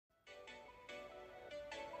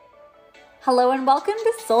Hello and welcome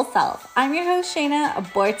to Soul Self. I'm your host, Shayna, a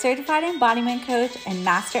board-certified embodiment coach and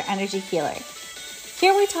master energy healer.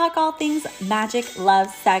 Here we talk all things magic, love,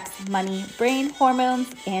 sex, money, brain,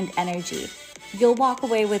 hormones, and energy. You'll walk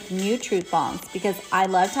away with new truth bombs because I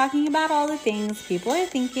love talking about all the things people are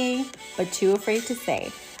thinking but too afraid to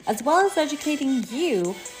say, as well as educating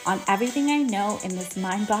you on everything I know in this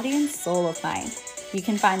mind, body, and soul of mine. You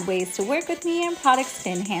can find ways to work with me and products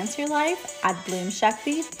to enhance your life at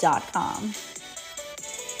bloomshakti.com.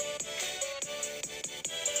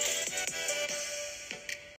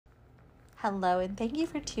 Hello, and thank you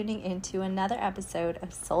for tuning into another episode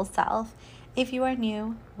of Soul Self. If you are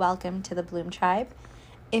new, welcome to the Bloom Tribe.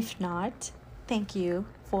 If not, thank you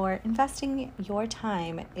for investing your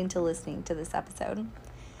time into listening to this episode.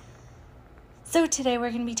 So today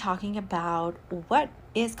we're going to be talking about what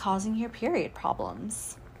is causing your period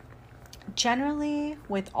problems. Generally,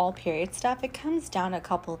 with all period stuff, it comes down to a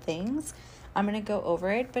couple things. I'm going to go over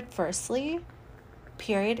it, but firstly,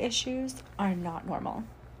 period issues are not normal.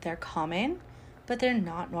 They're common, but they're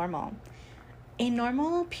not normal. A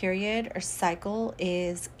normal period or cycle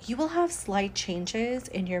is you will have slight changes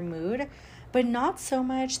in your mood, but not so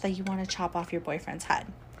much that you want to chop off your boyfriend's head.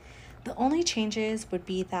 The only changes would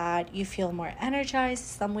be that you feel more energized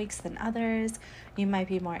some weeks than others. You might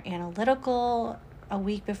be more analytical a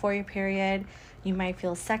week before your period. You might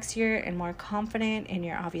feel sexier and more confident in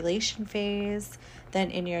your ovulation phase than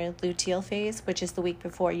in your luteal phase, which is the week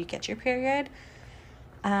before you get your period.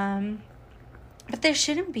 But there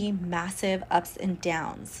shouldn't be massive ups and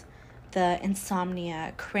downs. The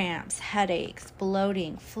insomnia, cramps, headaches,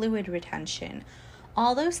 bloating, fluid retention,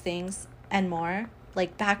 all those things and more,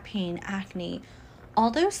 like back pain, acne,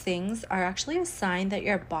 all those things are actually a sign that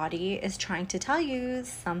your body is trying to tell you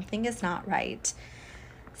something is not right.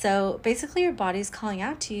 So basically your body's calling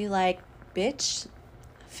out to you like, bitch,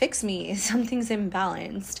 fix me, something's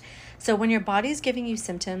imbalanced. So when your body's giving you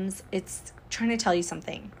symptoms, it's trying to tell you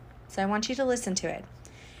something. So I want you to listen to it.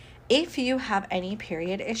 If you have any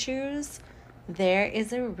period issues, there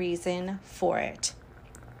is a reason for it.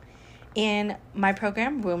 In my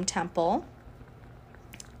program, Womb Temple,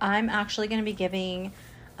 I'm actually going to be giving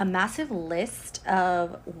a massive list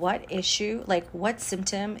of what issue, like what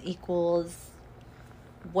symptom equals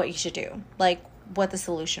what you should do, like what the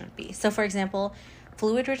solution would be. So for example,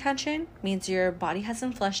 fluid retention means your body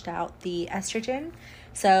hasn't flushed out the estrogen.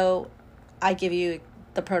 So I give you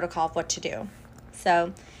the protocol of what to do.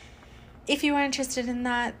 So if you are interested in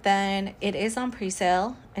that, then it is on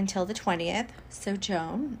pre-sale until the 20th. So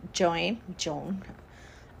join.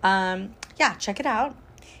 Check it out.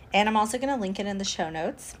 And I'm also going to link it in the show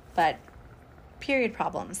notes, but period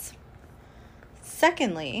problems.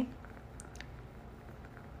 Secondly,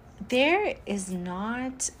 there is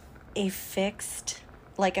not a fix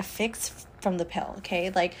from the pill, okay?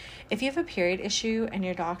 Like if you have a period issue and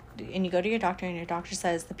you go to your doctor and your doctor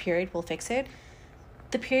says the period will fix it,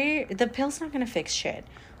 the pill's not going to fix shit.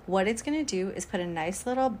 What it's going to do is put a nice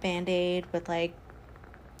little Band-Aid with like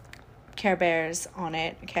Care Bears on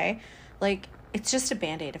it, okay? Like it's just a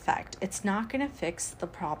Band-Aid effect. It's not going to fix the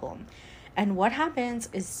problem. And what happens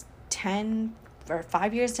is 10 or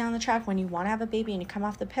 5 years down the track when you want to have a baby and you come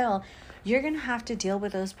off the pill, you're going to have to deal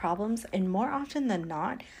with those problems. And more often than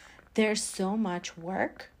not, there's so much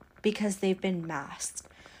work because they've been masked.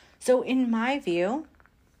 So in my view,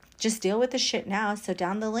 just deal with the shit now. So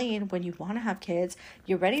down the lane, when you want to have kids,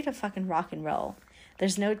 you're ready to fucking rock and roll.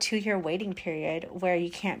 There's no 2-year waiting period where you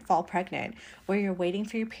can't fall pregnant, where you're waiting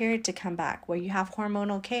for your period to come back, where you have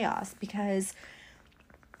hormonal chaos, because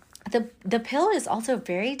the pill is also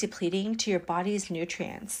very depleting to your body's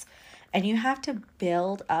nutrients. And you have to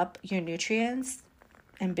build up your nutrients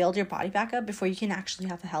and build your body back up before you can actually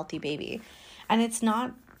have a healthy baby. And it's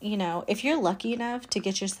not, if you're lucky enough to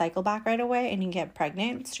get your cycle back right away and you get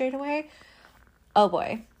pregnant straight away, oh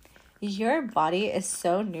boy, your body is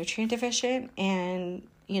so nutrient deficient, and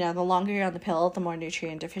the longer you're on the pill, the more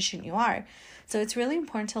nutrient deficient you are. So it's really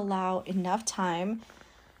important to allow enough time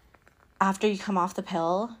after you come off the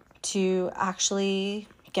pill to actually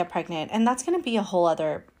get pregnant. And that's going to be a whole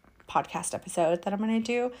other podcast episode that I'm going to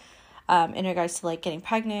do in regards to like getting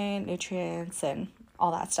pregnant, nutrients, and all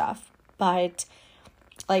that stuff. But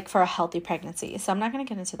like for a healthy pregnancy. So I'm not going to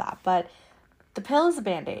get into that. But the pill is a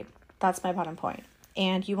Band-Aid. That's my bottom point.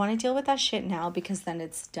 And you want to deal with that shit now because then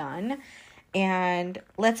it's done. And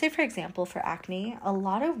let's say, for example, for acne, a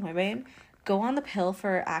lot of women go on the pill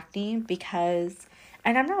for acne because,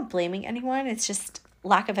 and I'm not blaming anyone, it's just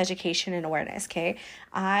lack of education and awareness, okay?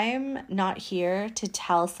 I'm not here to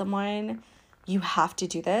tell someone you have to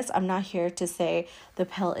do this. I'm not here to say the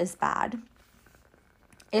pill is bad.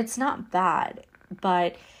 It's not bad,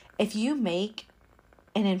 but if you make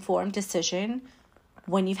an informed decision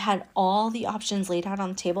when you've had all the options laid out on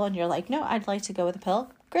the table and you're like, no, I'd like to go with a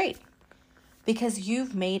pill, great. Because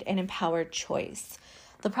you've made an empowered choice.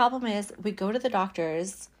 The problem is we go to the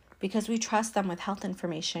doctors because we trust them with health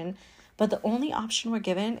information, but the only option we're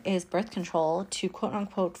given is birth control to quote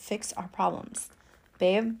unquote fix our problems.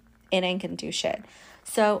 Babe, it ain't gonna do shit.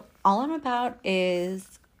 So all I'm about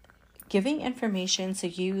is giving information so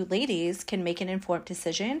you ladies can make an informed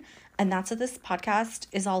decision. And that's what this podcast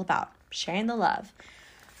is all about, sharing the love.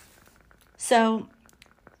 So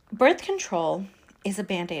birth control is a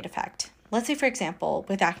Band-Aid effect. Let's say, for example,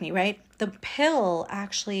 with acne, right? The pill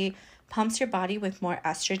actually pumps your body with more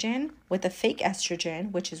estrogen, with a fake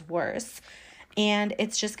estrogen, which is worse. And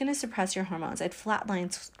it's just going to suppress your hormones. It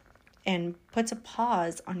flatlines and puts a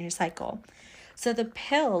pause on your cycle. So the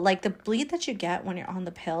pill, like the bleed that you get when you're on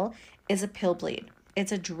the pill, is a pill bleed.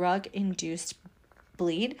 It's a drug-induced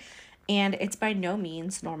bleed, and it's by no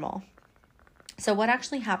means normal. So what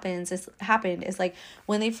actually happened is like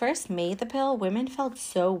when they first made the pill, women felt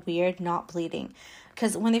so weird not bleeding.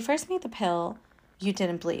 Because when they first made the pill, you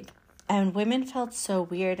didn't bleed. And women felt so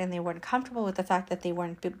weird and they weren't comfortable with the fact that they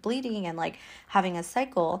weren't bleeding and like having a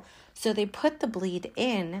cycle. So they put the bleed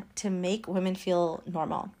in to make women feel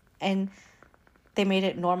normal. And they made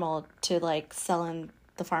it normal to like sell in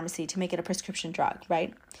the pharmacy to make it a prescription drug,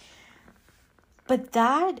 right? But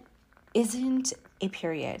that isn't a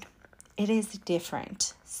period. It is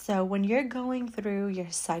different. So when you're going through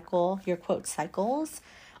your cycle, your quote cycles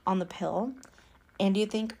on the pill, and you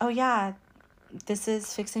think, oh yeah, this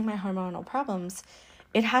is fixing my hormonal problems,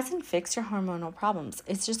 it hasn't fixed your hormonal problems.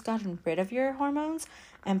 It's just gotten rid of your hormones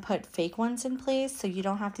and put fake ones in place so you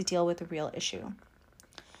don't have to deal with the real issue.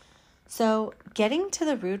 So getting to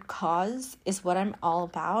the root cause is what I'm all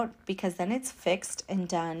about, because then it's fixed and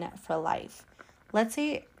done for life. Let's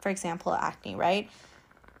say, for example, acne, right?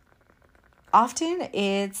 Often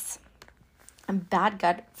it's bad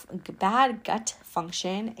gut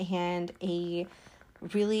function and a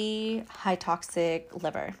really high toxic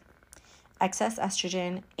liver, excess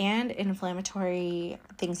estrogen, and inflammatory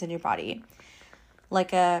things in your body,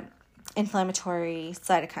 like inflammatory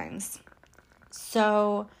cytokines.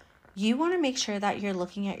 So you want to make sure that you're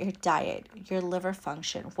looking at your diet, your liver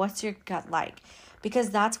function, what's your gut like?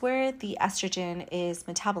 Because that's where the estrogen is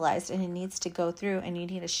metabolized and it needs to go through and you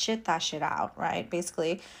need to shit that shit out, right?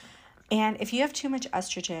 Basically. And if you have too much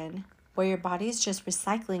estrogen where your body's just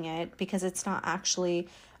recycling it because it's not actually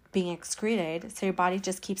being excreted, so your body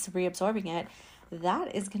just keeps reabsorbing it,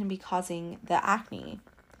 that is going to be causing the acne.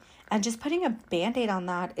 And just putting a Band-Aid on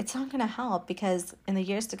that, it's not going to help, because in the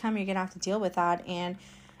years to come, you're going to have to deal with that. And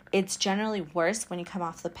it's generally worse when you come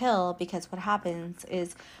off the pill, because what happens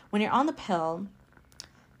is when you're on the pill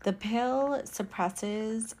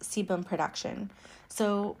suppresses sebum production.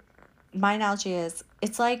 So my analogy is,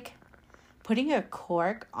 it's like putting a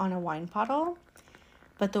cork on a wine bottle,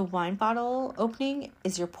 but the wine bottle opening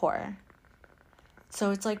is your pore.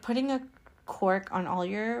 So it's like putting a cork on all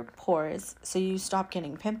your pores so you stop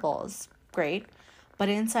getting pimples. Great. But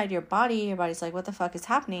inside your body's like, what the fuck is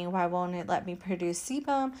happening? Why won't it let me produce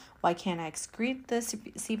sebum? Why can't I excrete the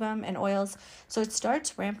sebum and oils? So it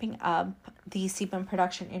starts ramping up the sebum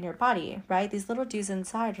production in your body, right? These little dudes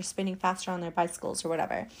inside are spinning faster on their bicycles or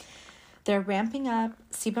whatever. They're ramping up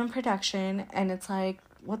sebum production, and it's like,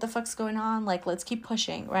 what the fuck's going on? Like, let's keep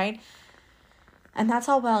pushing, right? And that's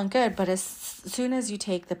all well and good, but as soon as you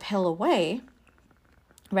take the pill away,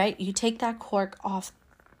 right, you take that cork off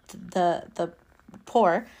the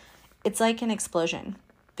pore, it's like an explosion,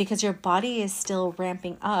 because your body is still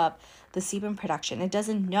ramping up the sebum production. It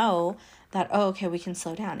doesn't know that, oh, okay, we can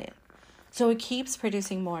slow down it. So it keeps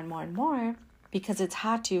producing more and more and more because it's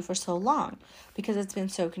had to for so long, because it's been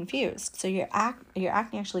so confused. So your acne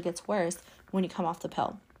actually gets worse when you come off the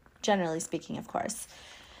pill, generally speaking, of course.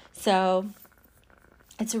 So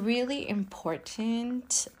it's really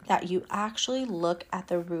important that you actually look at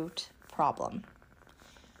the root problem.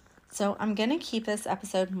 So I'm going to keep this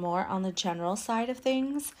episode more on the general side of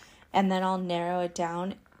things, and then I'll narrow it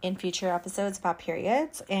down in future episodes about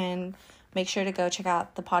periods. And make sure to go check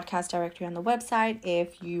out the podcast directory on the website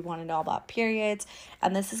if you want to know about periods.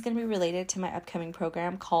 And this is going to be related to my upcoming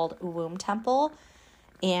program called Womb Temple.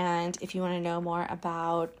 And if you want to know more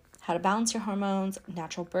about how to balance your hormones,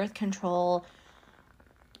 natural birth control,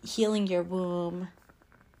 healing your womb,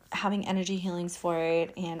 having energy healings for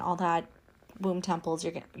it, and all that, Womb Temple is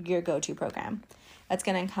your go-to program. That's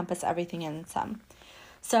going to encompass everything and some.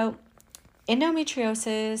 So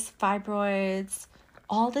endometriosis, fibroids,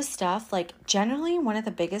 all this stuff, like generally one of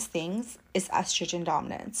the biggest things is estrogen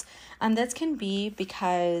dominance. And this can be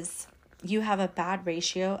because you have a bad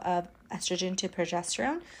ratio of estrogen to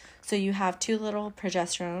progesterone. So you have too little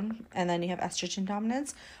progesterone and then you have estrogen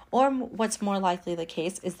dominance. Or what's more likely the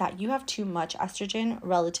case is that you have too much estrogen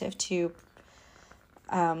relative to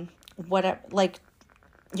your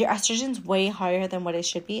estrogen's way higher than what it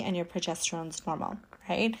should be and your progesterone's normal,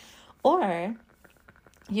 right? Or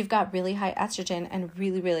you've got really high estrogen and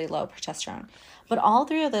really, really low progesterone. But all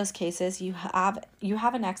three of those cases, you have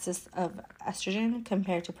an excess of estrogen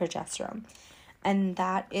compared to progesterone. And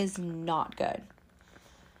that is not good.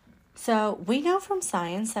 So we know from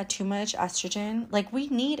science that too much estrogen, like we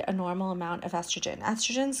need a normal amount of estrogen.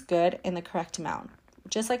 Estrogen's good in the correct amount.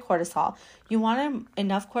 Just like cortisol. You want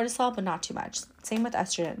enough cortisol, but not too much. Same with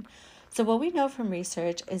estrogen. So what we know from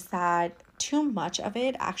research is that too much of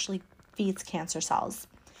it actually feeds cancer cells.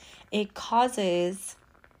 It causes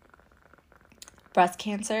breast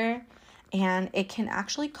cancer, and it can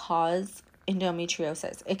actually cause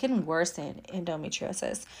endometriosis. It can worsen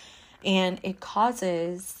endometriosis. And it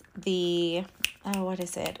causes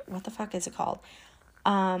what the fuck is it called?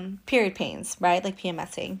 Period pains, right? Like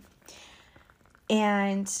PMSing.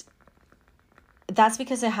 And that's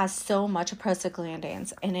because it has so much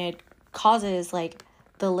prostaglandins, and it causes like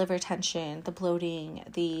the liver tension, the bloating,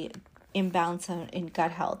 the imbalance in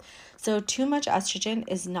gut health. So too much estrogen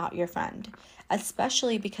is not your friend,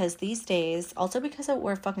 especially because these days, also because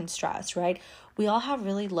we're fucking stressed, right? We all have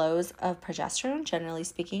really lows of progesterone, generally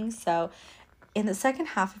speaking. So in the second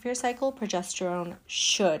half of your cycle, progesterone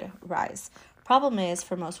should rise. Problem is,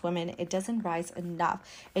 for most women, it doesn't rise enough.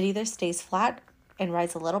 It either stays flat and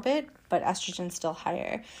rise a little bit, but estrogen's still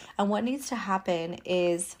higher. And what needs to happen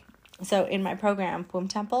is, so in my program, Womb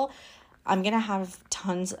Temple, I'm going to have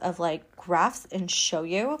tons of like graphs and show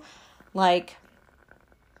you like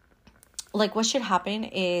what should happen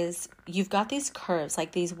is you've got these curves,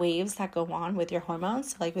 like these waves that go on with your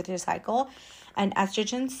hormones, like with your cycle, and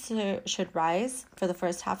estrogen should rise for the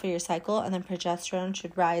first half of your cycle, and then progesterone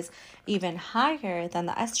should rise even higher than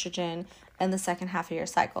the estrogen in the second half of your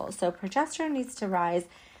cycle. So progesterone needs to rise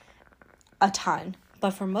a ton,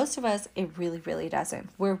 but for most of us, it really, really doesn't.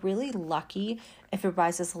 We're really lucky if it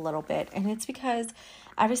rises a little bit, and it's because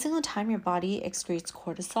every single time your body excretes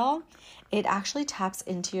cortisol, it actually taps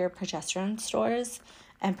into your progesterone stores,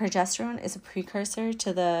 and progesterone is a precursor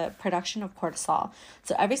to the production of cortisol.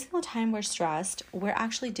 So every single time we're stressed, we're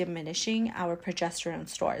actually diminishing our progesterone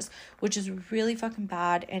stores, which is really fucking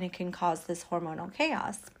bad, and it can cause this hormonal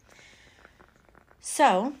chaos.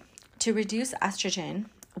 So to reduce estrogen,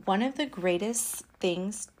 one of the greatest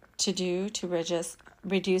things to do to reduce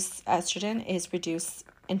estrogen is reduce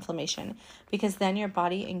inflammation, because then your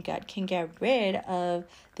body and gut can get rid of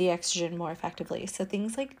the estrogen more effectively. So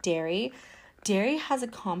things like dairy has a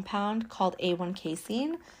compound called A1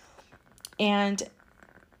 casein, and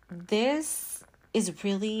this is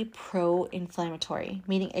really pro-inflammatory,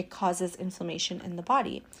 meaning it causes inflammation in the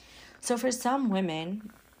body. So for some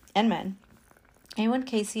women and men, A1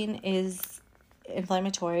 casein is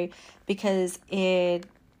inflammatory because it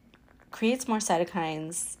creates more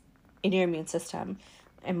cytokines in your immune system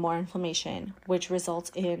and more inflammation, which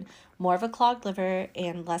results in more of a clogged liver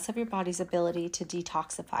and less of your body's ability to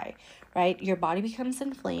detoxify, right? Your body becomes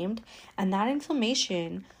inflamed, and that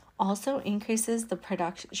inflammation also increases the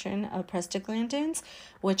production of prostaglandins,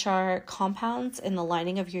 which are compounds in the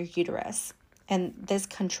lining of your uterus. And this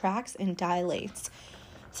contracts and dilates.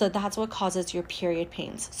 So that's what causes your period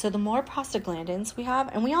pains. So the more prostaglandins we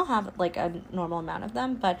have, and we all have like a normal amount of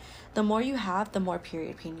them, but the more you have, the more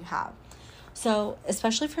period pain you have. So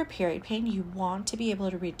especially for period pain, you want to be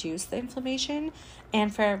able to reduce the inflammation,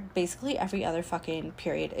 and for basically every other fucking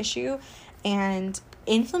period issue. And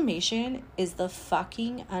inflammation is the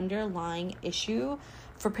fucking underlying issue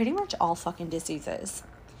for pretty much all fucking diseases.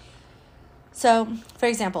 So for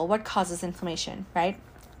example, what causes inflammation, right?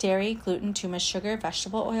 Dairy, gluten, too much sugar,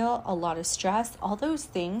 vegetable oil, a lot of stress, all those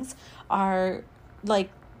things are like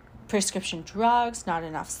prescription drugs, not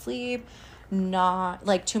enough sleep, not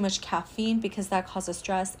like too much caffeine because that causes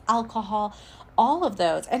stress, alcohol, all of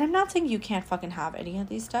those. And I'm not saying you can't fucking have any of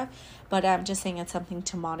these stuff, but I'm just saying it's something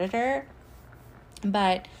to monitor.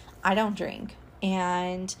 But I don't drink,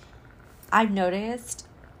 and I've noticed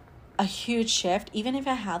a huge shift. Even if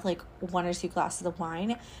I have like 1 or 2 glasses of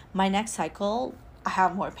wine, my next cycle, I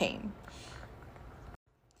have more pain.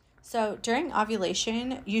 So during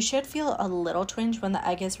ovulation, you should feel a little twinge when the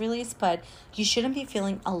egg is released, but you shouldn't be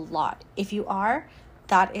feeling a lot. If you are,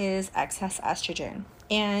 that is excess estrogen.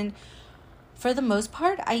 And for the most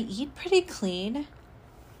part, I eat pretty clean.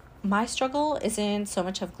 my struggle isn't so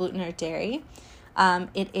much of gluten or dairy.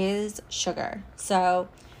 It is sugar. So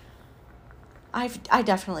I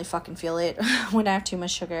definitely fucking feel it when I have too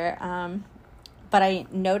much sugar. But I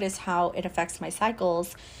notice how it affects my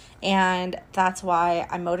cycles, and that's why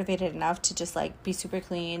I'm motivated enough to just like be super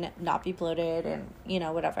clean, not be bloated,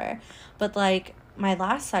 and whatever. But like my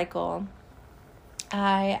last cycle,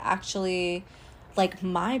 I actually, like,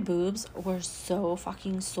 my boobs were so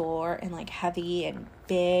fucking sore and like heavy and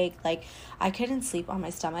big. Like I couldn't sleep on my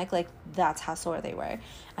stomach. Like that's how sore they were.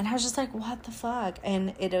 And I was just like, what the fuck?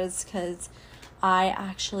 And it was because I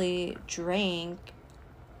actually drank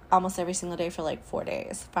almost every single day for like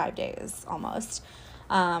 5 days almost.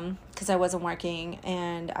 Because I wasn't working,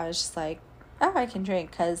 and I was just like, oh, I can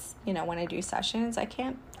drink, because when I do sessions, I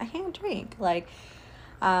can't drink. Like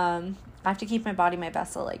I have to keep my body, my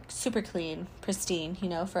vessel, like super clean, pristine,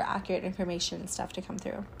 for accurate information and stuff to come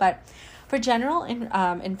through. But for general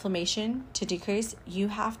inflammation to decrease, you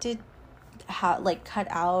have to cut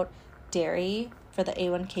out dairy for the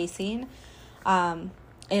A1 casein.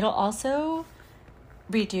 It'll also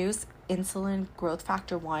reduce insulin growth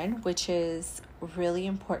factor 1, which is really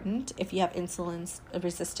important if you have insulin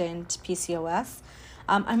resistant PCOS.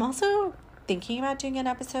 I'm also thinking about doing an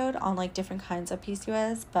episode on like different kinds of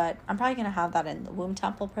PCOS, but I'm probably going to have that in the womb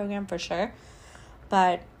temple program for sure.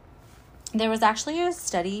 But there was actually a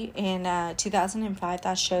study in 2005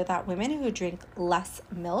 that showed that women who drink less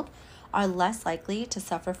milk are less likely to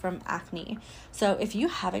suffer from acne. So if you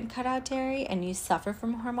haven't cut out dairy and you suffer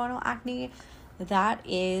from hormonal acne, that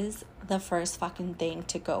is the first fucking thing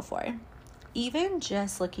to go for. Even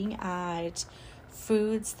just looking at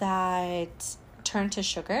foods that turn to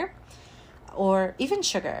sugar, or even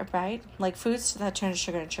sugar, right? Like foods that turn to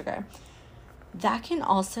sugar and sugar, that can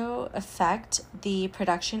also affect the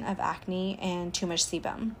production of acne and too much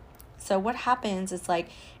sebum. So what happens is like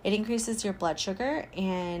it increases your blood sugar,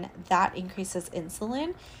 and that increases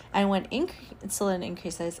insulin. And when insulin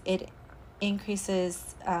increases, it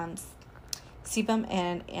increases sebum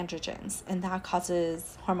and androgens, and that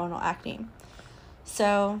causes hormonal acne.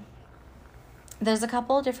 So there's a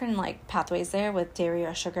couple of different like pathways there with dairy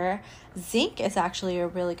or sugar. Zinc is actually a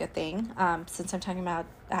really good thing. Since I'm talking about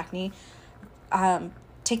acne,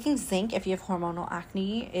 taking zinc if you have hormonal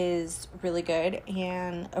acne is really good,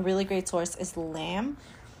 and a really great source is lamb,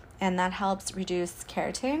 and that helps reduce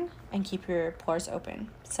keratin and keep your pores open.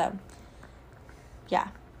 So yeah,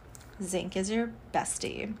 zinc is your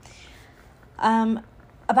bestie.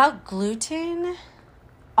 About gluten,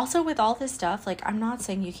 also with all this stuff, like I'm not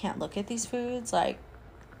saying you can't look at these foods, like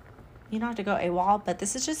you don't have to go AWOL, but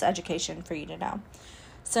this is just education for you to know.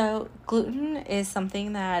 So gluten is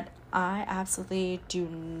something that I absolutely do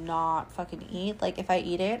not fucking eat. Like if I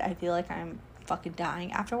eat it, I feel like I'm fucking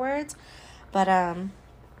dying afterwards. But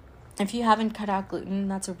if you haven't cut out gluten,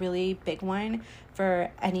 that's a really big one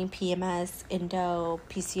for any PMS, endo,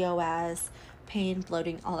 PCOS, pain,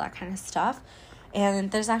 bloating, all that kind of stuff.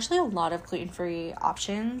 And there's actually a lot of gluten-free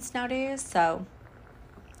options nowadays, so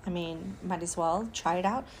I mean, might as well try it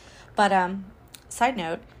out. But side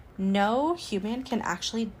note, no human can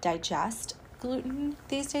actually digest gluten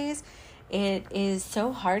these days. It is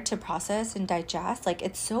so hard to process and digest. Like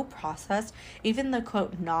it's so processed. Even the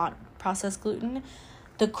quote not processed gluten,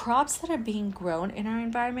 the crops that are being grown in our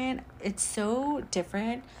environment, it's so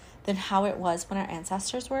different than how it was when our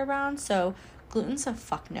ancestors were around. So gluten's a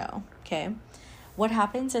fuck no, okay? What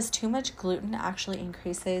happens is too much gluten actually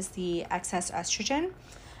increases the excess estrogen,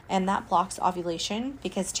 and that blocks ovulation,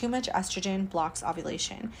 because too much estrogen blocks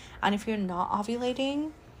ovulation. And if you're not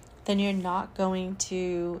ovulating, then you're not going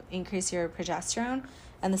to increase your progesterone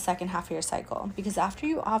in the second half of your cycle. Because after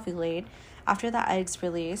you ovulate, after the eggs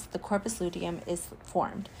release, the corpus luteum is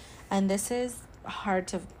formed. And this is hard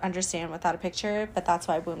to understand without a picture, but that's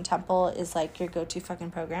why Womb Temple is like your go-to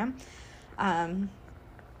fucking program.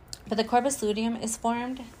 But the corpus luteum is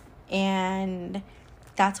formed, and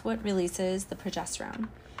that's what releases the progesterone.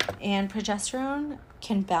 And progesterone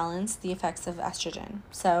can balance the effects of estrogen.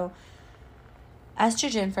 So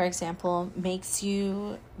estrogen, for example, makes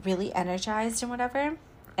you really energized and whatever.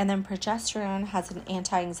 And then progesterone has an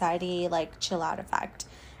anti-anxiety, like chill out effect,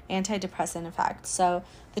 antidepressant effect. So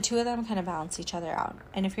the two of them kind of balance each other out.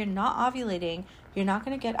 And if you're not ovulating, you're not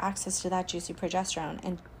going to get access to that juicy progesterone.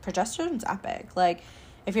 And progesterone's epic. Like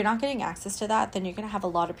if you're not getting access to that, then you're going to have a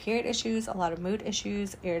lot of period issues, a lot of mood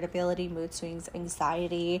issues, irritability, mood swings,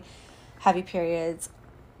 anxiety, heavy periods,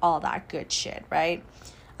 all that good shit, right?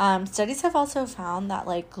 Studies have also found that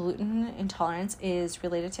like gluten intolerance is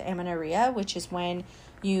related to amenorrhea, which is when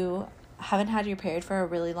you haven't had your period for a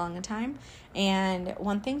really long time. And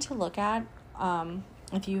one thing to look at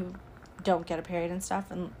if you don't get a period and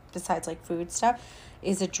stuff, and besides like food stuff,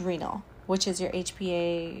 is adrenal, which is your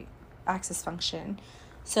HPA axis function.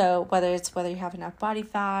 So whether you have enough body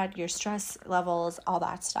fat, your stress levels, all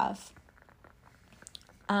that stuff.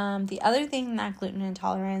 The other thing that gluten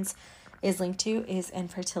intolerance is linked to is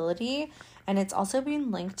infertility, and it's also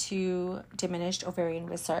being linked to diminished ovarian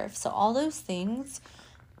reserve. So all those things,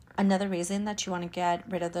 another reason that you want to get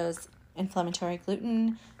rid of those inflammatory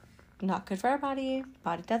gluten, not good for our body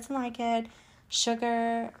doesn't like it.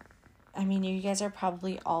 Sugar, I mean, you guys are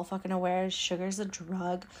probably all fucking aware, sugar is a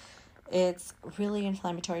drug. It's really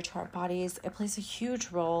inflammatory to our bodies. It plays a huge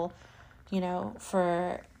role,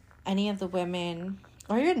 for any of the women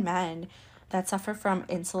or even men that suffer from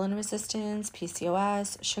insulin resistance,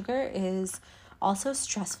 PCOS. Sugar is also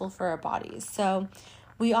stressful for our bodies. So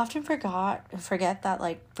we often forget that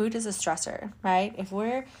like food is a stressor, right? If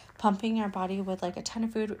we're pumping our body with like a ton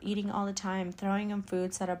of food, eating all the time, throwing in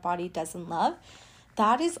foods that our body doesn't love,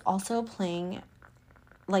 that is also placing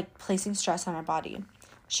stress on our body.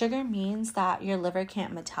 Sugar means that your liver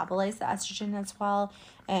can't metabolize the estrogen as well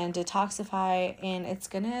and detoxify, and it's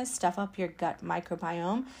going to stuff up your gut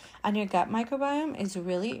microbiome. And your gut microbiome is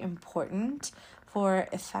really important for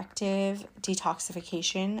effective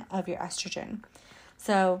detoxification of your estrogen.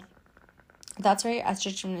 So that's where your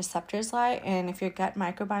estrogen receptors lie. And if your gut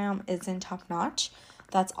microbiome isn't top notch,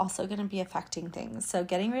 that's also going to be affecting things. So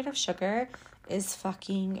getting rid of sugar is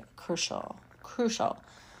fucking crucial.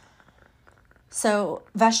 So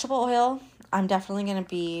vegetable oil, I'm definitely going to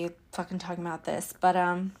be fucking talking about this, but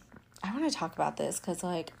I want to talk about this because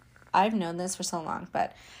like I've known this for so long,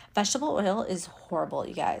 but vegetable oil is horrible,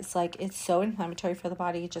 you guys. Like it's so inflammatory for the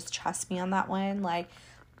body. Just trust me on that one. Like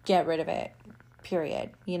get rid of it,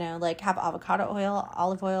 period. Like have avocado oil,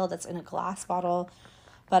 olive oil that's in a glass bottle.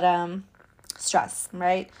 But stress,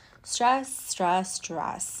 right? Stress.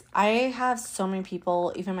 I have so many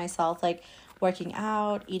people, even myself, like working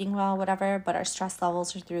out, eating well, whatever, but our stress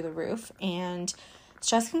levels are through the roof. And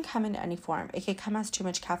stress can come in any form. It could come as too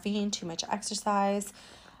much caffeine, too much exercise,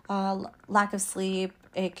 lack of sleep.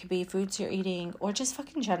 It could be foods you're eating, or just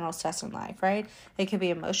fucking general stress in life, right? It could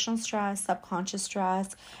be emotional stress, subconscious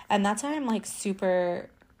stress. And that's why I'm like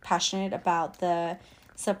super passionate about the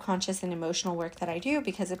subconscious and emotional work that I do,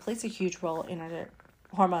 because it plays a huge role in our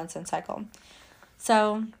hormones and cycle.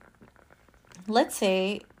 So let's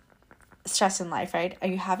say stress in life, right? Are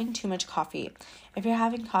you having too much coffee? If you're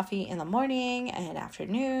having coffee in the morning and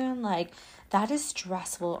afternoon, like that is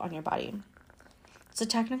stressful on your body. So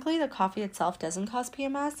technically the coffee itself doesn't cause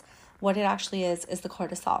PMS. What it actually is the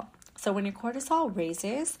cortisol. So when your cortisol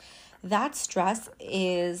raises, that stress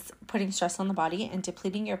is putting stress on the body and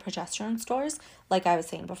depleting your progesterone stores, like I was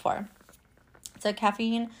saying before. So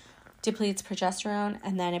caffeine depletes progesterone,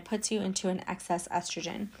 and then it puts you into an excess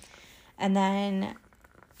estrogen. And then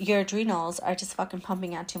your adrenals are just fucking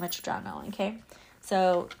pumping out too much adrenaline, okay?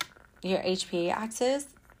 So your HPA axis,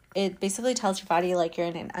 it basically tells your body like you're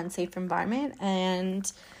in an unsafe environment,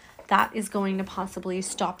 and that is going to possibly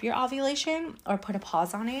stop your ovulation or put a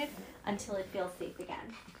pause on it until it feels safe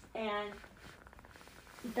again. And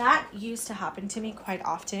that used to happen to me quite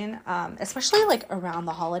often, especially like around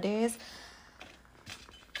the holidays.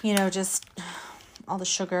 Just all the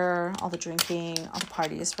sugar, all the drinking, all the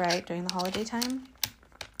parties, right, during the holiday time.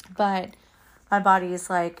 But my body is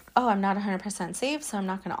like, oh, I'm not 100% safe, so I'm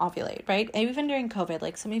not going to ovulate, right? And even during COVID,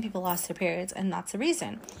 like so many people lost their periods, and that's the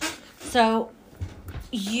reason. So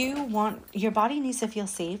your body needs to feel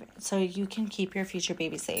safe so you can keep your future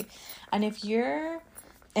baby safe. And if you're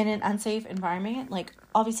in an unsafe environment, like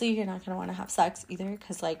obviously you're not going to want to have sex either,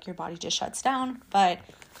 because like your body just shuts down. But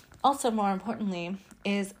also more importantly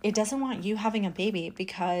is it doesn't want you having a baby,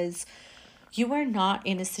 because you are not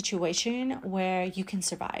in a situation where you can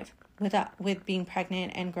survive with being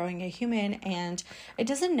pregnant and growing a human, and it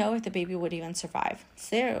doesn't know if the baby would even survive.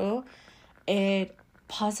 So it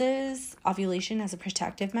pauses ovulation as a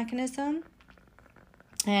protective mechanism,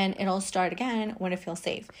 and it'll start again when it feels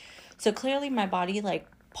safe. So clearly my body like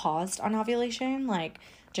paused on ovulation like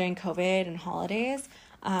during COVID and holidays,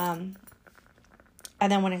 and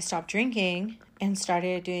then when I stopped drinking and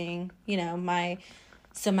started doing my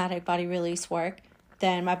somatic body release work,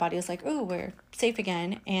 then my body was like, oh, we're safe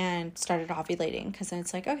again, and started ovulating, because then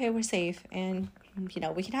it's like, okay, we're safe, and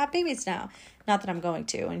we can have babies now. Not that I'm going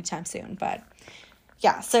to anytime soon, but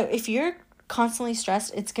yeah. So if you're constantly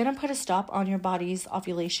stressed, it's going to put a stop on your body's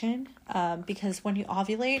ovulation, because when you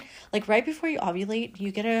ovulate, like right before you ovulate,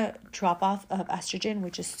 you get a drop off of estrogen,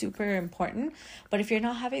 which is super important. But if you're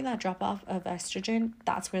not having that drop off of estrogen,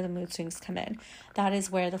 that's where the mood swings come in. That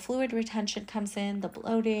is where the fluid retention comes in, the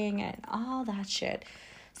bloating and all that shit.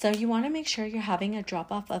 So you want to make sure you're having a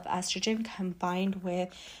drop off of estrogen combined with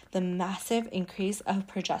the massive increase of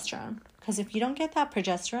progesterone. Because if you don't get that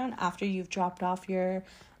progesterone after you've dropped off your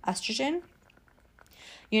estrogen,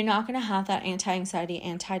 you're not going to have that anti-anxiety,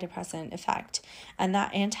 antidepressant effect. And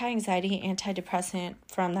that anti-anxiety, antidepressant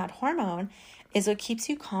from that hormone is what keeps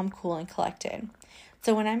you calm, cool, and collected.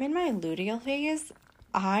 So when I'm in my luteal phase,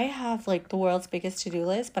 I have like the world's biggest to-do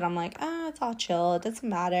list, but I'm like, it's all chill. It doesn't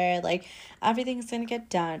matter. Like, everything's going to get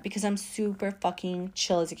done because I'm super fucking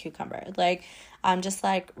chill as a cucumber. Like, I'm just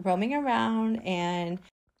like roaming around. And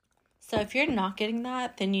so if you're not getting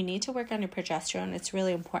that, then you need to work on your progesterone. It's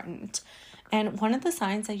really important. And one of the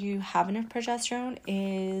signs that you have enough progesterone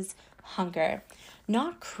is hunger.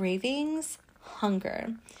 Not cravings,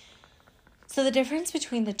 hunger. So the difference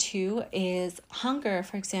between the two is hunger,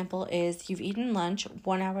 for example, is you've eaten lunch,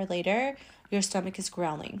 1 hour later, your stomach is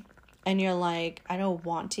growling. And you're like, I don't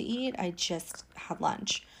want to eat, I just had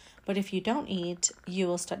lunch. But if you don't eat, you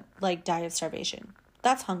will die of starvation.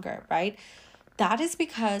 That's hunger, right? That is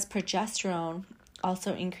because progesterone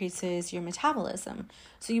also increases your metabolism.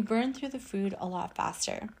 So you burn through the food a lot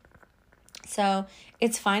faster. So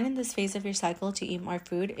it's fine in this phase of your cycle to eat more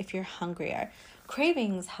food if you're hungrier.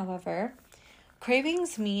 Cravings, however,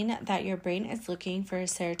 cravings mean that your brain is looking for a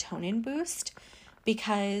serotonin boost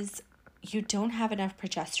because you don't have enough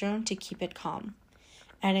progesterone to keep it calm.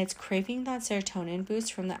 And it's craving that serotonin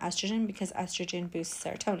boost from the estrogen because estrogen boosts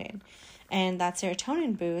serotonin. And that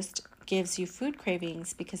serotonin boost gives you food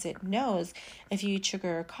cravings because it knows if you eat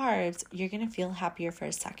sugar or carbs, you're going to feel happier for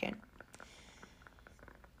a second.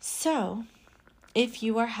 So if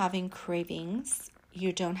you are having cravings,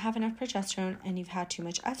 you don't have enough progesterone and you've had too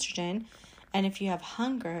much estrogen, and if you have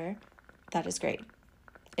hunger, that is great.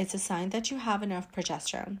 It's a sign that you have enough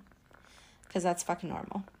progesterone because that's fucking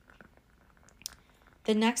normal.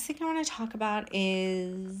 The next thing I want to talk about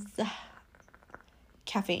is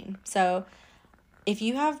caffeine. So if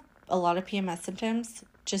you have a lot of PMS symptoms,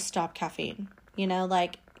 just stop caffeine.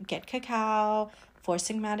 Like get cacao,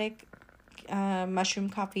 4-sigmatic mushroom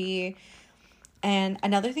coffee. And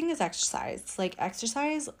another thing is exercise. Like,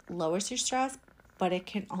 exercise lowers your stress, but it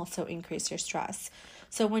can also increase your stress.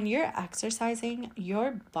 So when you're exercising,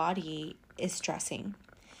 your body is stressing.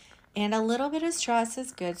 And a little bit of stress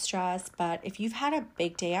is good stress, but if you've had a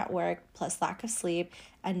big day at work plus lack of sleep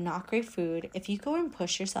and not great food, if you go and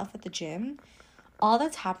push yourself at the gym, all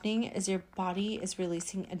that's happening is your body is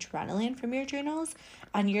releasing adrenaline from your adrenals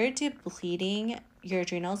and you're depleting your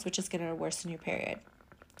adrenals, which is going to worsen your period.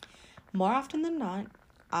 More often than not,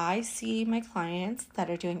 I see my clients that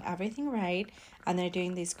are doing everything right and they're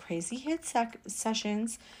doing these crazy HIIT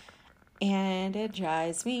sessions, and it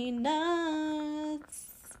drives me nuts.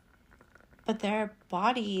 But their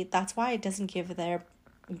body, that's why it doesn't get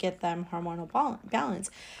them hormonal balance.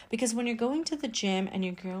 Because when you're going to the gym and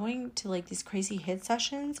you're going to like these crazy HIIT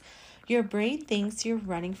sessions, your brain thinks you're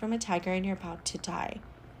running from a tiger and you're about to die.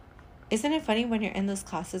 Isn't it funny when you're in those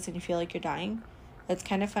classes and you feel like you're dying? It's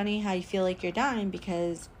kind of funny how you feel like you're dying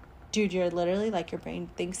because, dude, you're literally like, your brain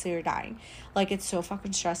thinks that you're dying. Like, it's so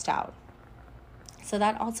fucking stressed out. So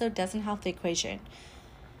that also doesn't help the equation.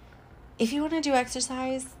 If you want to do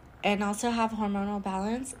exercise and also have hormonal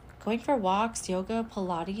balance, going for walks, yoga,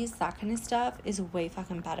 Pilates, that kind of stuff is way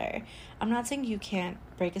fucking better. I'm not saying you can't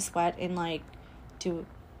break a sweat and like do,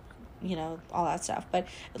 all that stuff. But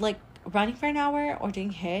like running for an hour or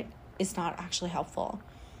doing HIIT is not actually helpful.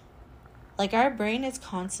 Like, our brain is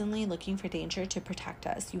constantly looking for danger to protect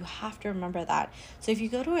us. You have to remember that. So if you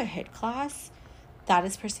go to a HIIT class, that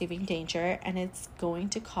is perceiving danger and it's going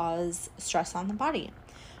to cause stress on the body,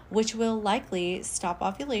 which will likely stop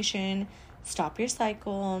ovulation, stop your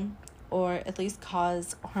cycle, or at least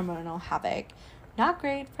cause hormonal havoc. Not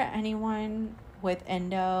great for anyone with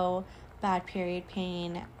endo, bad period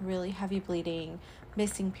pain, really heavy bleeding,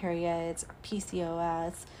 missing periods,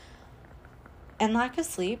 PCOS, and lack of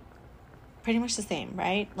sleep. Pretty much the same,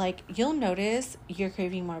 right? Like, you'll notice you're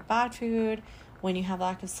craving more bad food when you have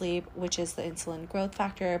lack of sleep, which is the insulin growth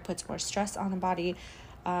factor, puts more stress on the body,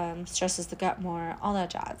 stresses the gut more, all that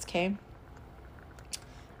jazz, okay?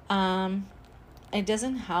 It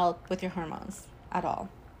doesn't help with your hormones at all.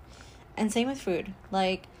 And same with food.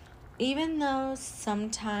 Like, even though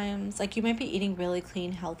sometimes, like, you might be eating really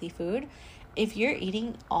clean, healthy food, if you're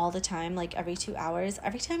eating all the time, like every 2 hours,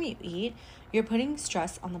 every time you eat, you're putting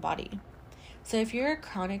stress on the body. So if you're a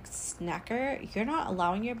chronic snacker, you're not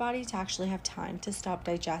allowing your body to actually have time to stop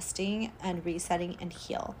digesting and resetting and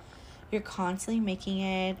heal. You're constantly making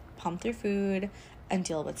it pump through food and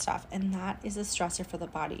deal with stuff, and that is a stressor for the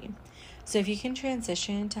body. So if you can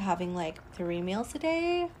transition to having like 3 meals a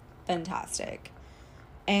day, fantastic.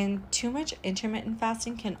 And too much intermittent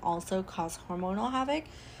fasting can also cause hormonal havoc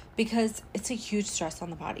because it's a huge stress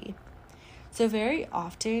on the body. So very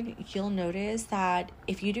often you'll notice that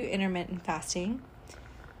if you do intermittent fasting,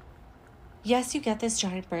 yes, you get this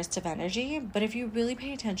giant burst of energy, but if you really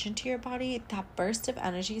pay attention to your body, that burst of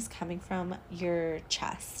energy is coming from your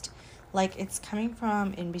chest. Like it's coming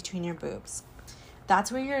from in between your boobs.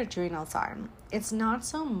 That's where your adrenals are. It's not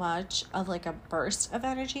so much of like a burst of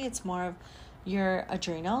energy, it's more of your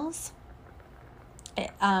adrenals.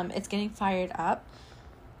 It's getting fired up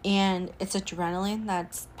and it's adrenaline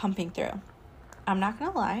that's pumping through. I'm not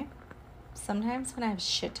gonna lie, sometimes when I have a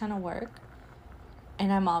shit ton of work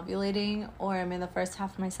and I'm ovulating or I'm in the first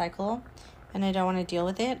half of my cycle and I don't want to deal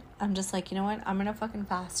with it, I'm just like, you know what, I'm gonna fucking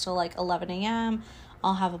fast till like 11 a.m.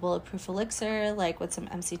 I'll have a bulletproof elixir like with some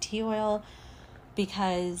MCT oil,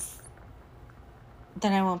 because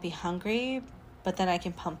then I won't be hungry, but then I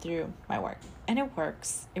can pump through my work. And it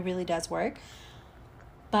works. It really does work.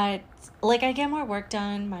 But like I get more work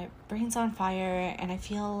done, my brain's on fire, and I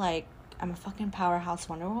feel like I'm a fucking powerhouse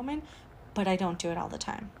Wonder Woman, but I don't do it all the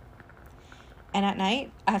time. And at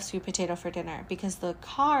night, I have sweet potato for dinner because the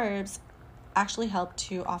carbs actually help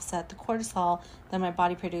to offset the cortisol that my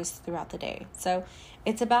body produces throughout the day. So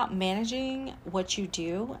it's about managing what you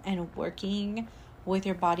do and working with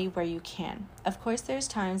your body where you can. Of course, there's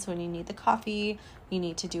times when you need the coffee, you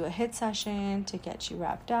need to do a HIIT session to get you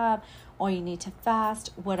wrapped up, or you need to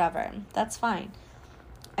fast, whatever. That's fine.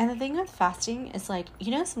 And the thing with fasting is like,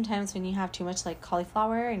 you know, sometimes when you have too much like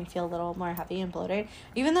cauliflower and you feel a little more heavy and bloated,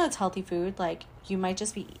 even though it's healthy food, like you might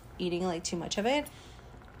just be eating like too much of it.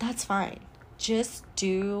 That's fine. Just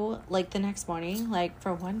do like the next morning, like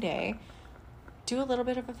for one day, do a little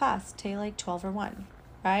bit of a fast, take like 12 or 1,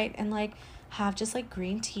 right? And like have just like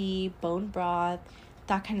green tea, bone broth,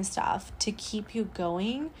 that kind of stuff to keep you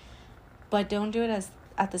going, but don't do it as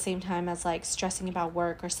at the same time as like stressing about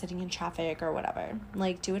work or sitting in traffic or whatever.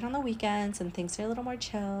 Like do it on the weekends and things are a little more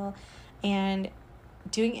chill. And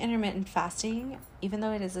doing intermittent fasting, even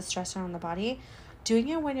though it is a stressor on the body, doing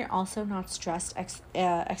it when you're also not stressed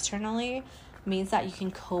externally means that you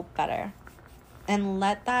can cope better, and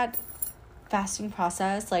let that fasting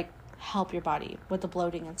process like help your body with the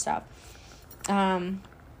bloating and stuff.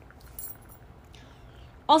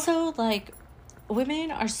 Also, like,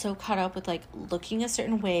 women are so caught up with like looking a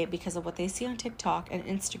certain way because of what they see on TikTok and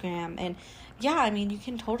Instagram. And yeah, I mean, you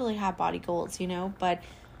can totally have body goals, you know, but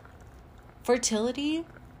fertility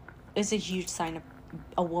is a huge sign of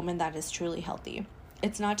a woman that is truly healthy.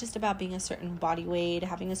 It's not just about being a certain body weight,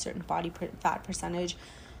 having a certain body fat percentage.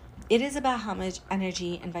 It is about how much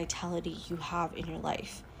energy and vitality you have in your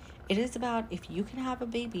life. It is about if you can have a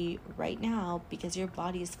baby right now because your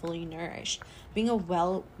body is fully nourished. Being a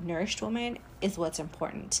well-nourished woman is what's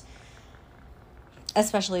important,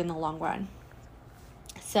 especially in the long run.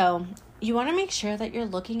 So you want to make sure that you're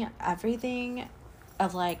looking at everything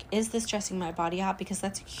of like, is this stressing my body out? Because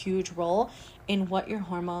that's a huge role in what your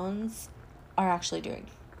hormones are actually doing.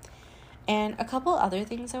 And a couple other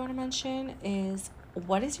things I want to mention is,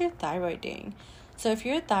 what is your thyroid doing? So if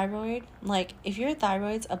your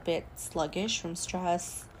thyroid's a bit sluggish from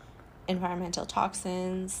stress, environmental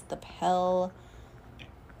toxins, the pill,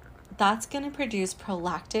 that's going to produce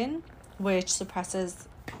prolactin, which suppresses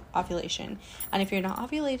ovulation. And if you're not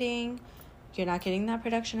ovulating, you're not getting that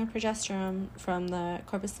production of progesterone from the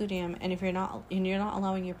corpus luteum, and if you're not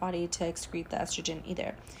allowing your body to excrete the estrogen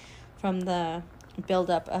either from the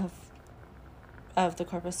buildup of the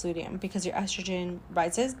corpus luteum, because your estrogen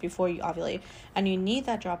rises before you ovulate and you need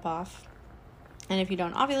that drop off. And if you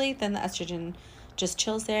don't ovulate, then the estrogen just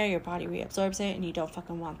chills there, your body reabsorbs it, and you don't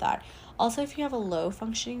fucking want that. Also, if you have a low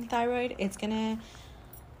functioning thyroid, it's gonna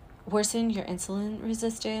worsen your insulin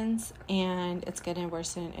resistance, and it's gonna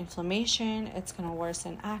worsen inflammation, it's gonna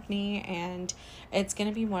worsen acne, and it's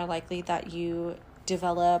gonna be more likely that you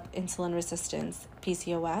develop insulin resistance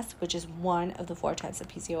PCOS, which is one of the 4 types of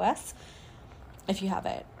PCOS, if you have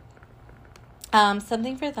it.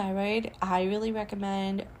 Something for thyroid, I really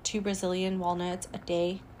recommend 2 Brazilian walnuts a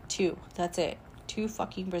day. 2, that's it. 2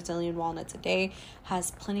 fucking Brazilian walnuts a day.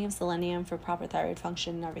 Has plenty of selenium for proper thyroid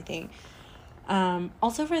function and everything.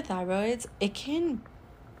 Also for thyroids,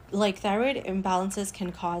 thyroid imbalances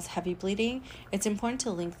can cause heavy bleeding. It's important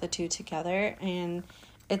to link the two together, and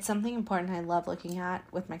it's something important I love looking at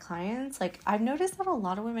with my clients. Like, I've noticed that a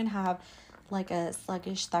lot of women have like a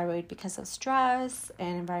sluggish thyroid because of stress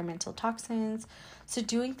and environmental toxins. So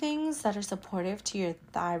doing things that are supportive to your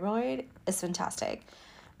thyroid is fantastic.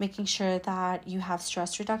 Making sure that you have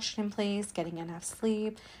stress reduction in place, getting enough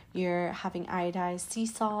sleep, you're having iodized sea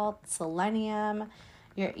salt, selenium,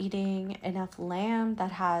 you're eating enough lamb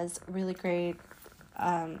that has really great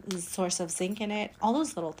source of zinc in it, all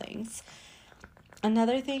those little things.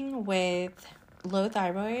 Another thing with low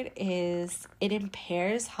thyroid is it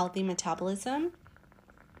impairs healthy metabolism.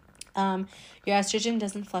 Your estrogen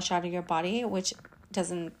doesn't flush out of your body, which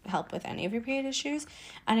doesn't help with any of your period issues.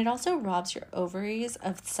 And it also robs your ovaries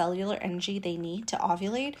of cellular energy they need to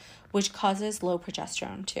ovulate, which causes low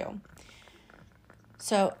progesterone too.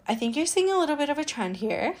 So I think you're seeing a little bit of a trend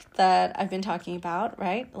here that I've been talking about,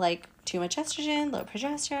 right? Like too much estrogen, low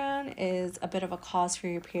progesterone is a bit of a cause for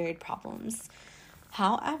your period problems.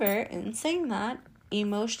 However, in saying that,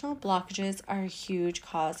 emotional blockages are a huge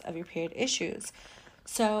cause of your period issues.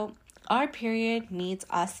 So our period needs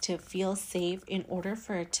us to feel safe in order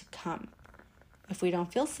for it to come. If we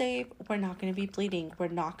don't feel safe, we're not going to be bleeding. We're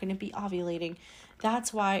not going to be ovulating.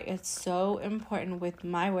 That's why it's so important with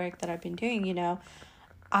my work that I've been doing,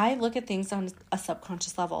 I look at things on a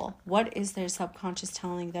subconscious level. What is their subconscious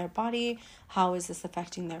telling their body? How is this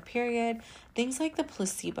affecting their period? Things like the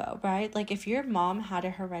placebo, right? Like if your mom had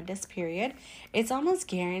a horrendous period, it's almost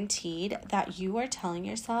guaranteed that you are telling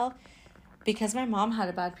yourself, because my mom had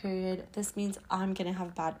a bad period, this means I'm going to have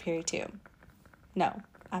a bad period too. No,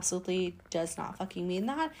 absolutely does not fucking mean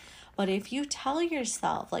that. But if you tell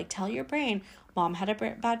yourself, like tell your brain, mom had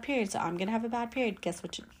a bad period, so I'm going to have a bad period, guess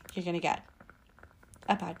what you're going to get?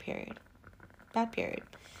 A bad period. Bad period.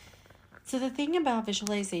 So the thing about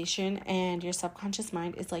visualization and your subconscious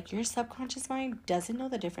mind is like your subconscious mind doesn't know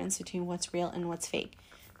the difference between what's real and what's fake.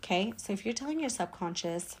 Okay? So if you're telling your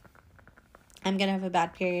subconscious, I'm going to have a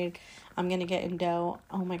bad period, I'm going to get endo,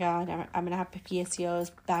 oh my God, I'm going to have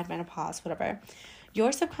PCOS, bad menopause, whatever.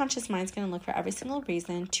 Your subconscious mind's going to look for every single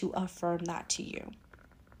reason to affirm that to you.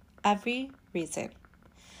 Every reason.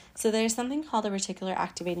 So there's something called the reticular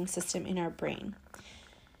activating system in our brain,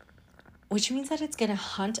 which means that it's going to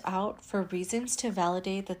hunt out for reasons to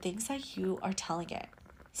validate the things that you are telling it.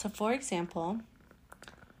 So for example,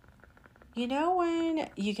 when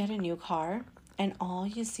you get a new car and all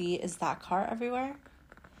you see is that car everywhere?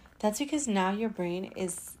 That's because now your brain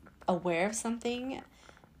is aware of something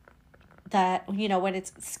that, when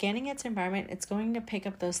it's scanning its environment, it's going to pick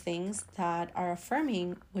up those things that are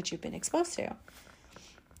affirming what you've been exposed to.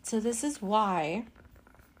 So this is why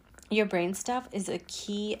your brain stuff is a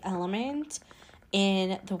key element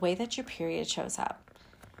in the way that your period shows up.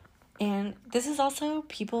 And this is also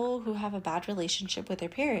people who have a bad relationship with their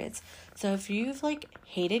periods. So if you've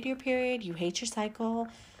hated your period, you hate your cycle,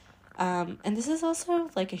 and this is also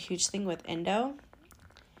a huge thing with endo,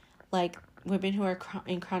 like women who are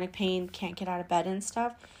in chronic pain, can't get out of bed and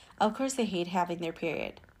stuff. Of course they hate having their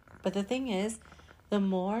period. But the thing is, the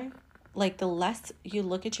less you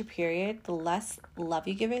look at your period, the less love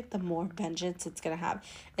you give it, the more vengeance it's going to have.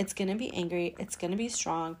 It's going to be angry. It's going to be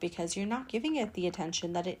strong because you're not giving it the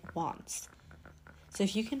attention that it wants. So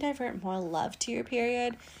if you can divert more love to your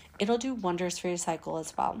period, it'll do wonders for your cycle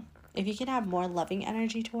as well. If you can have more loving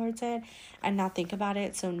energy towards it and not think about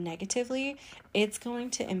it so negatively, it's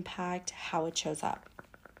going to impact how it shows up.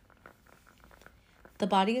 The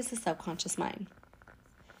body is the subconscious mind.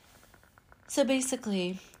 So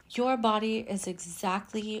basically, your body is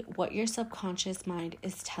exactly what your subconscious mind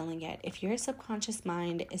is telling it. If your subconscious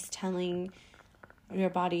mind is telling your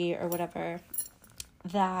body or whatever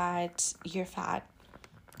that you're fat,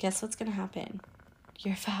 guess what's going to happen?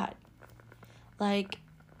 You're fat.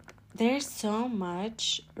 There's so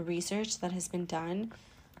much research that has been done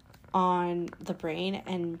on the brain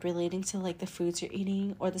and relating to the foods you're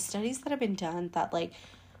eating, or the studies that have been done that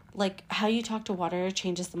like how you talk to water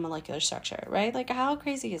changes the molecular structure, right? How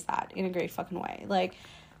crazy is that in a great fucking way?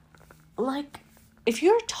 If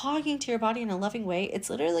you're talking to your body in a loving way, it's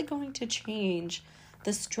literally going to change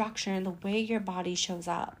the structure and the way your body shows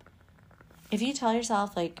up. If you tell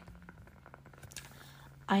yourself I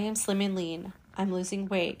am slim and lean, I'm losing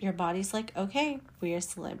weight, your body's okay, we are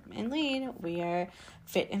slim and lean, we are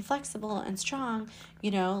fit and flexible and strong,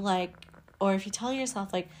 or if you tell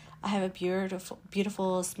yourself I have a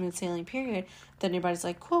beautiful, smooth sailing period, then your body's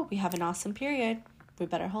cool, we have an awesome period. We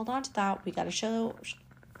better hold on to that. We got to show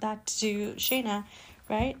that to Shayna,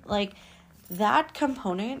 right? That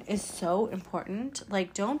component is so important.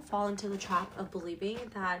 Don't fall into the trap of believing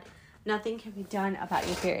that nothing can be done about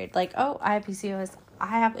your period. I have PCOS,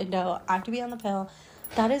 I have endo, I have to be on the pill.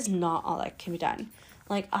 That is not all that can be done.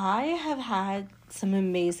 Like, I have had some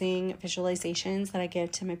amazing visualizations that I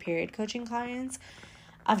give to my period coaching clients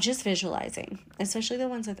of just visualizing, especially the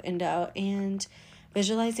ones with endo, and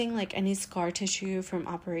visualizing like any scar tissue from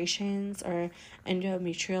operations or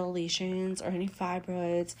endometrial lesions or any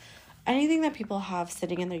fibroids, anything that people have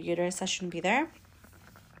sitting in their uterus that shouldn't be there,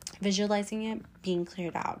 visualizing it being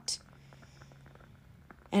cleared out.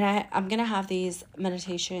 And I'm going to have these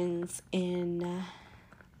meditations in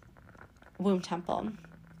womb temple,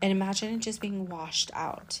 and imagine it just being washed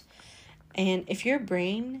out. And if your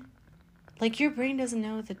brain doesn't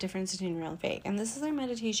know the difference between real and fake, and this is our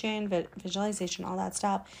meditation, visualization, all that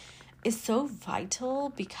stuff is so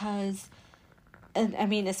vital because, and I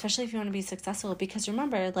mean, especially if you want to be successful, because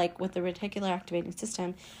remember, like with the reticular activating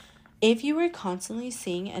system, if you were constantly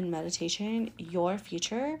seeing in meditation your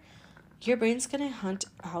future, your brain's going to hunt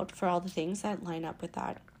out for all the things that line up with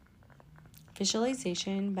that.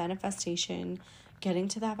 Visualization, manifestation, getting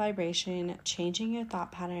to that vibration, changing your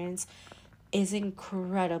thought patterns is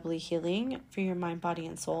incredibly healing for your mind, body,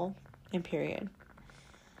 and soul, and period.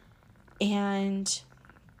 And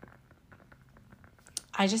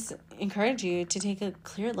I just encourage you to take a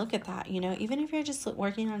clear look at that, even if you're just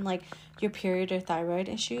working on like your period or thyroid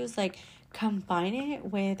issues, like combine it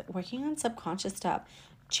with working on subconscious stuff,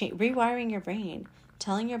 rewiring your brain,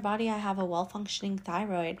 telling your body, I have a well-functioning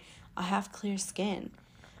thyroid, I have clear skin.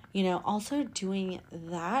 Also doing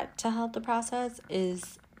that to help the process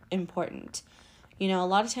is important. A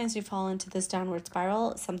lot of times we fall into this downward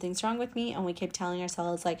spiral, something's wrong with me, and we keep telling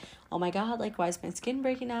ourselves like, oh my God, like why is my skin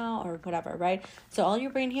breaking out or whatever, right? So all your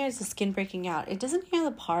brain hears is the skin breaking out. It doesn't hear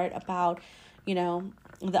the part about,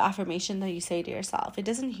 the affirmation that you say to yourself. It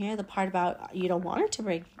doesn't hear the part about you don't want it to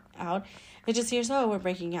break out. It just hears, oh, we're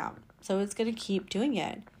breaking out. So it's going to keep doing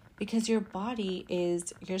it because your body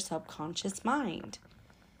is your subconscious mind.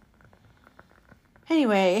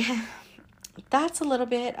 Anyway, that's a little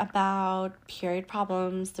bit about period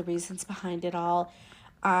problems, the reasons behind it all.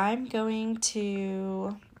 I'm going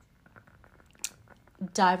to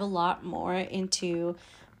dive a lot more into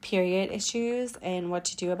period issues and what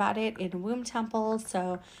to do about it in womb temple.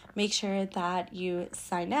 So make sure that you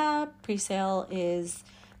sign up. Pre-sale is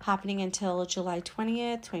happening until July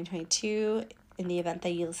 20th, 2022 in the event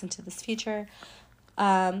that you listen to this future.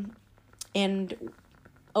 And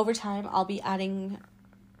over time, I'll be adding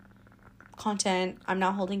content. I'm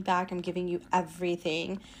not holding back. I'm giving you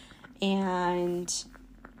everything, and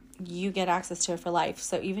you get access to it for life.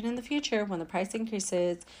 So even in the future, when the price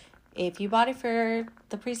increases, if you bought it for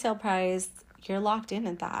the pre-sale price, you're locked in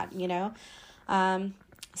at that,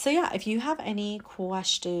 So yeah, if you have any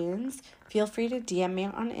questions, feel free to DM me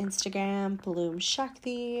on Instagram, Bloom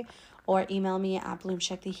Shakti, or email me at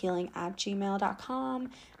bloomshaktihealing@gmail.com,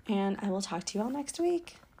 and I will talk to you all next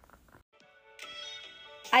week.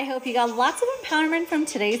 I hope you got lots of empowerment from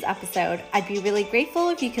today's episode. I'd be really grateful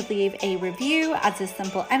if you could leave a review as a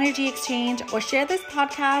simple energy exchange, or share this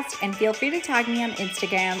podcast, and feel free to tag me on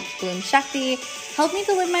Instagram, Bloom Shakti. Help me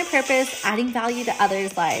to live my purpose, adding value to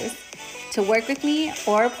others' lives. To work with me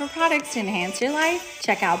or for products to enhance your life,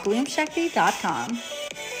 check out bloomshakti.com.